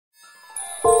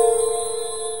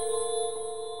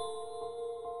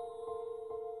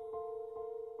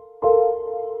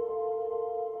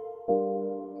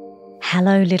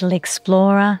Hello, little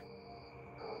explorer.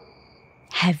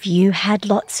 Have you had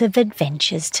lots of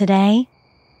adventures today?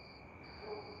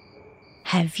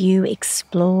 Have you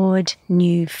explored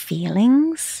new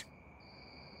feelings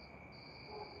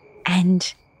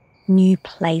and new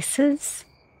places?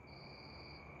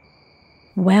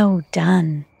 Well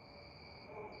done.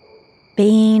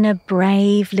 Being a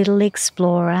brave little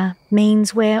explorer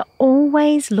means we're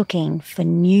always looking for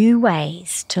new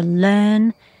ways to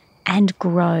learn and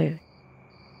grow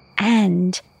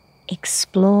and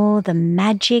explore the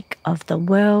magic of the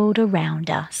world around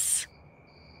us.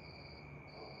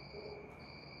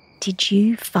 Did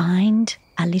you find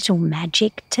a little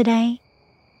magic today?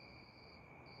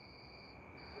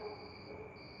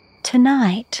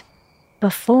 Tonight,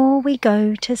 before we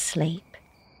go to sleep,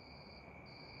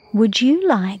 would you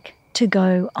like to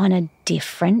go on a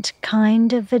different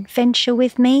kind of adventure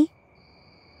with me?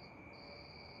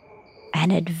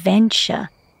 An adventure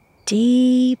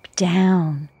deep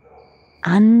down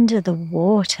under the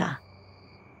water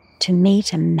to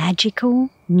meet a magical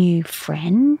new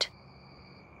friend?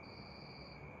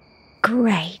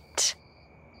 Great!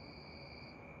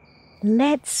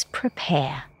 Let's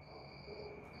prepare.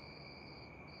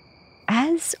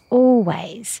 As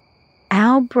always,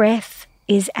 our breath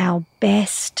is our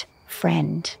best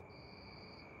friend.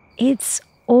 It's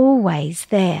always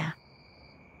there,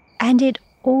 and it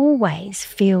always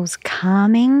feels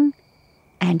calming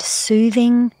and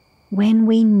soothing when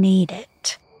we need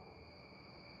it.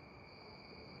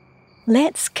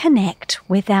 Let's connect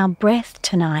with our breath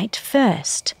tonight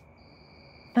first,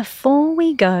 before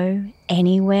we go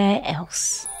anywhere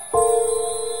else.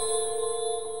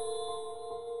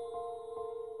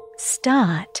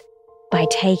 Start by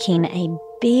taking a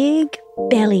big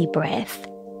belly breath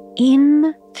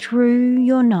in through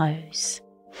your nose.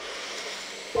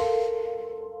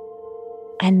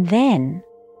 And then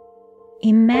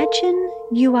imagine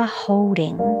you are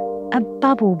holding a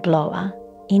bubble blower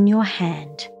in your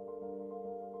hand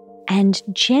and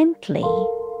gently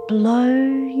blow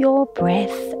your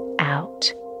breath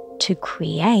out to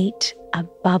create a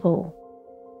bubble.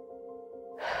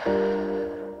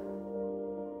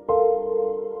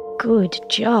 Good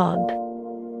job.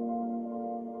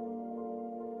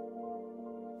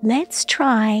 Let's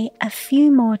try a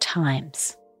few more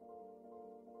times.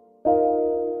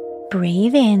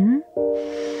 Breathe in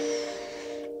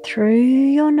through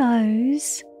your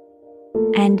nose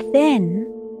and then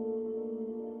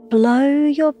blow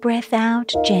your breath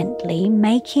out gently,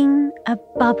 making a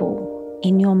bubble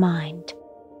in your mind.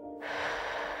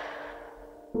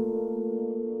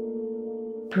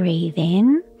 Breathe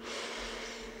in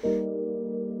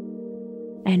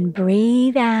and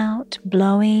breathe out,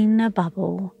 blowing a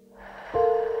bubble.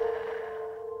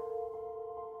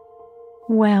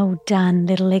 Well done,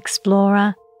 little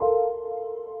explorer.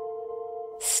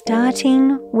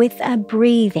 Starting with a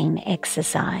breathing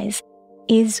exercise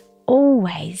is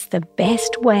always the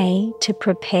best way to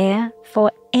prepare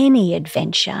for any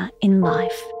adventure in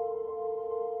life.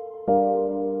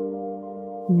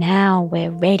 Now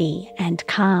we're ready and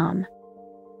calm.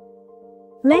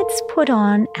 Let's put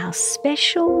on our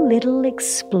special little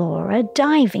explorer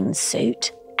diving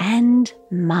suit and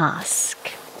mask.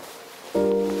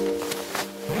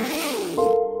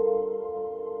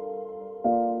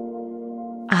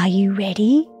 Are you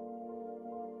ready?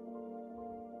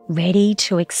 Ready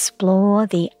to explore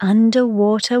the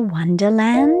underwater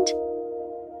wonderland?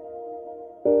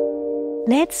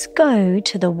 Let's go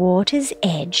to the water's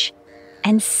edge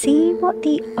and see what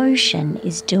the ocean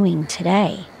is doing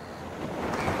today.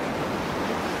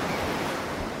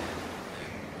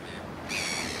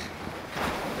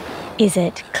 Is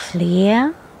it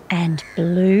clear and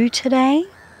blue today?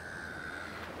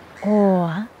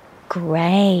 Or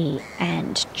grey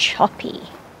and choppy?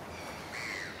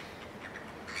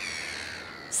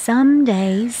 Some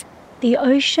days the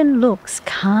ocean looks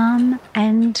calm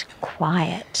and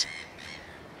quiet.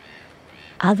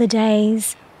 Other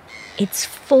days it's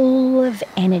full of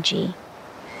energy,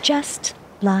 just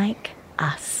like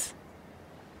us.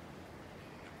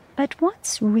 But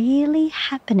what's really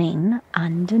happening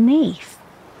underneath?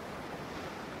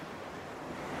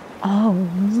 Oh,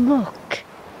 look!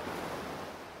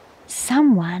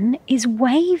 Someone is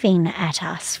waving at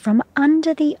us from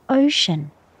under the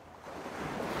ocean,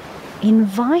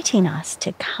 inviting us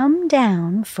to come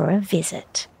down for a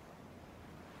visit.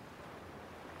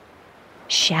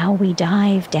 Shall we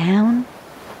dive down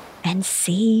and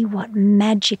see what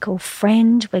magical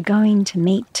friend we're going to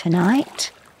meet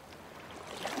tonight?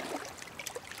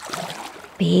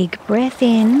 Big breath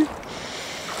in.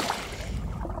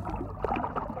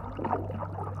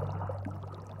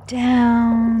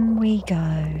 Down we we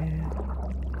go.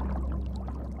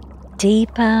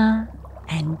 Deeper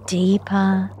and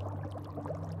deeper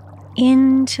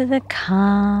into the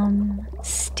calm,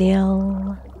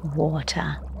 still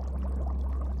water.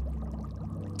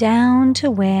 Down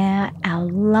to where our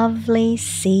lovely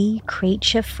sea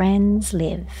creature friends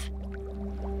live.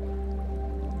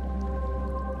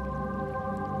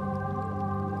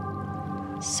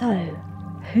 So,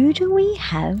 who do we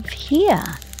have here?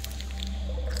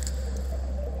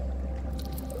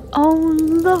 Oh,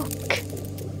 look!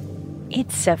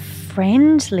 It's a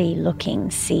friendly-looking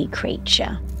sea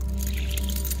creature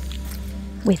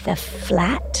with a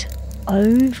flat,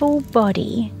 oval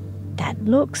body that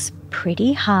looks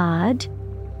pretty hard,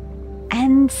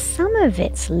 and some of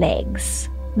its legs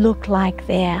look like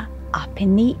they're up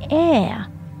in the air,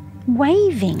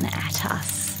 waving at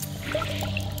us.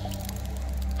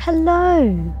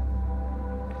 Hello.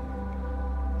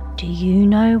 Do you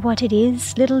know what it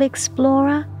is, little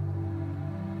explorer?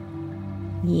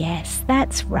 Yes,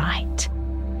 that's right.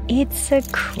 It's a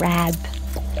crab.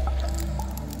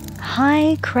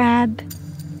 Hi, crab.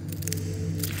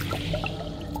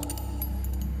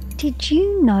 Did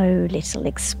you know, little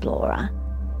explorer,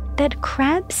 that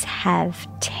crabs have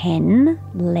 10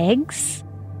 legs?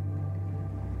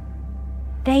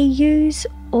 They use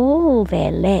all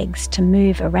their legs to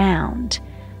move around,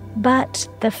 but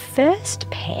the first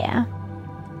pair,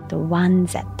 the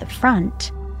ones at the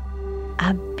front,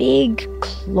 are big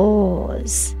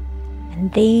claws,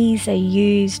 and these are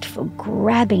used for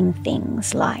grabbing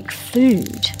things like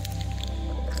food.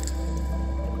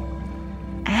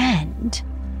 And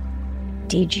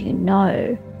did you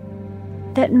know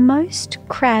that most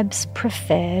crabs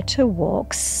prefer to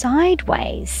walk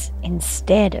sideways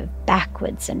instead of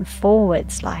backwards and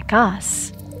forwards like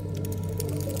us?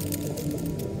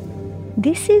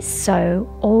 This is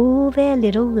so all their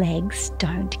little legs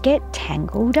don't get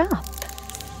tangled up.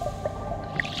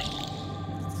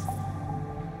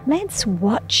 Let's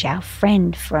watch our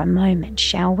friend for a moment,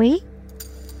 shall we?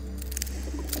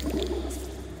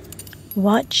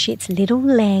 Watch its little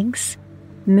legs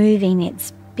moving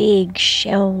its big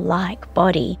shell-like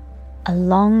body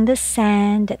along the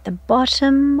sand at the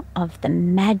bottom of the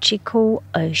magical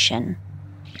ocean.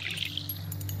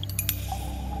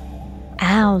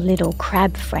 Our little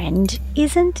crab friend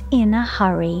isn't in a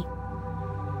hurry.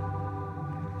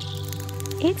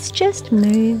 It's just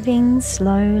moving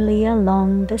slowly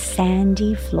along the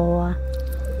sandy floor,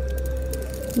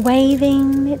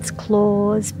 waving its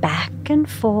claws back and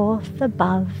forth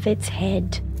above its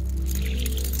head,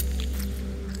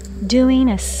 doing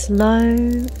a slow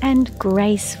and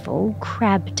graceful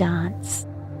crab dance.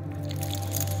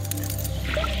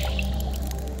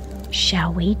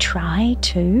 Shall we try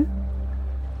too?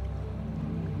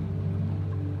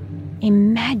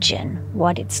 Imagine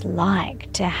what it's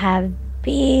like to have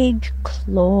big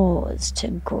claws to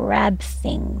grab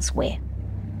things with.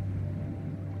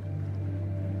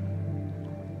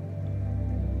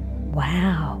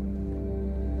 Wow.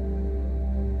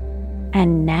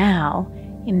 And now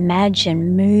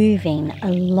imagine moving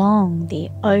along the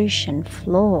ocean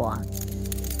floor,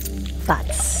 but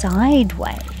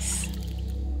sideways.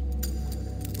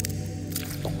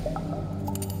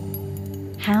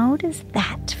 How does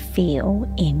that feel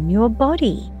in your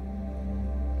body?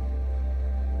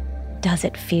 Does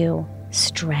it feel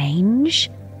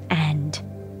strange and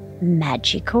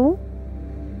magical?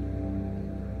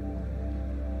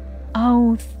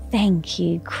 Oh, thank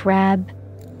you, crab.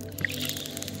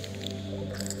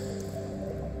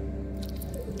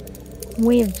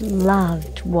 We've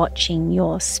loved watching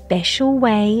your special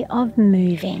way of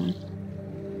moving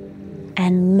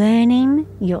and learning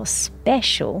your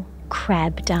special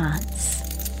crab dance.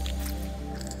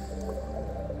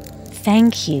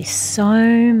 Thank you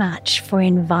so much for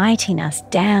inviting us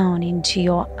down into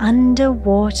your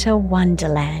underwater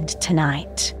wonderland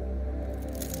tonight.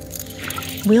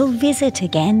 We'll visit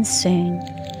again soon.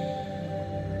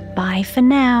 Bye for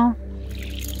now.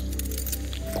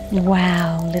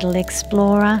 Wow, little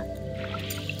explorer.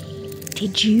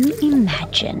 Did you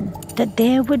imagine that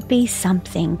there would be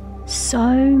something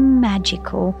so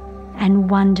magical and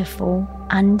wonderful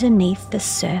underneath the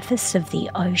surface of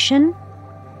the ocean?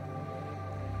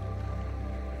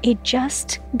 It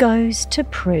just goes to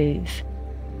prove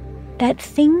that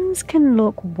things can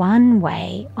look one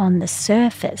way on the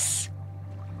surface,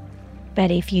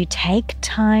 but if you take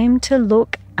time to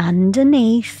look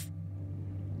underneath,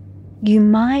 you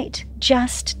might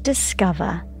just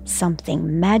discover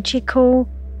something magical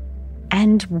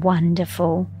and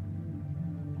wonderful.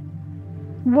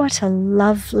 What a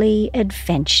lovely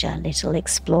adventure, little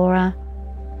explorer.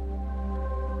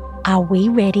 Are we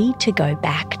ready to go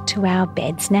back to our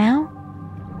beds now?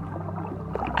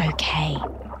 Okay.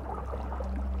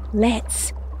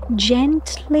 Let's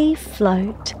gently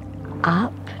float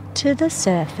up to the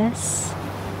surface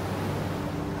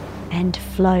and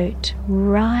float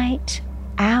right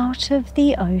out of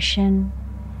the ocean,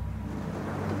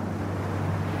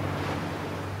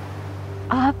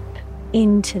 up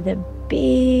into the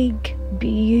big,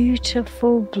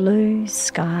 beautiful blue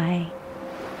sky,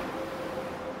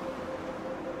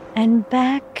 and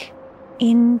back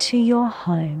into your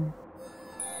home.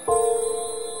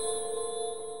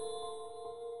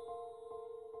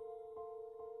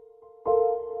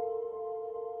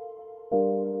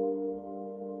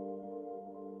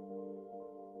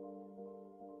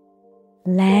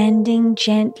 Landing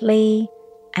gently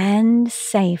and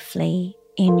safely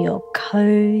in your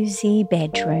cozy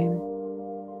bedroom.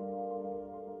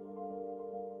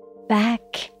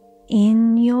 Back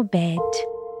in your bed,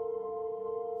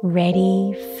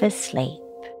 ready for sleep.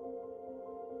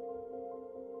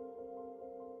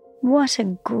 What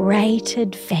a great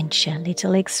adventure,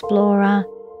 little explorer.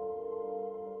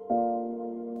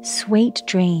 Sweet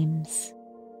dreams,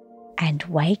 and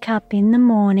wake up in the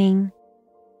morning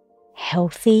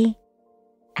healthy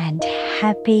and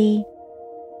happy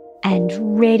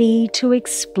and ready to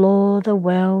explore the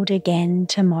world again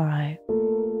tomorrow.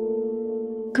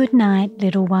 Good night,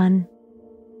 little one.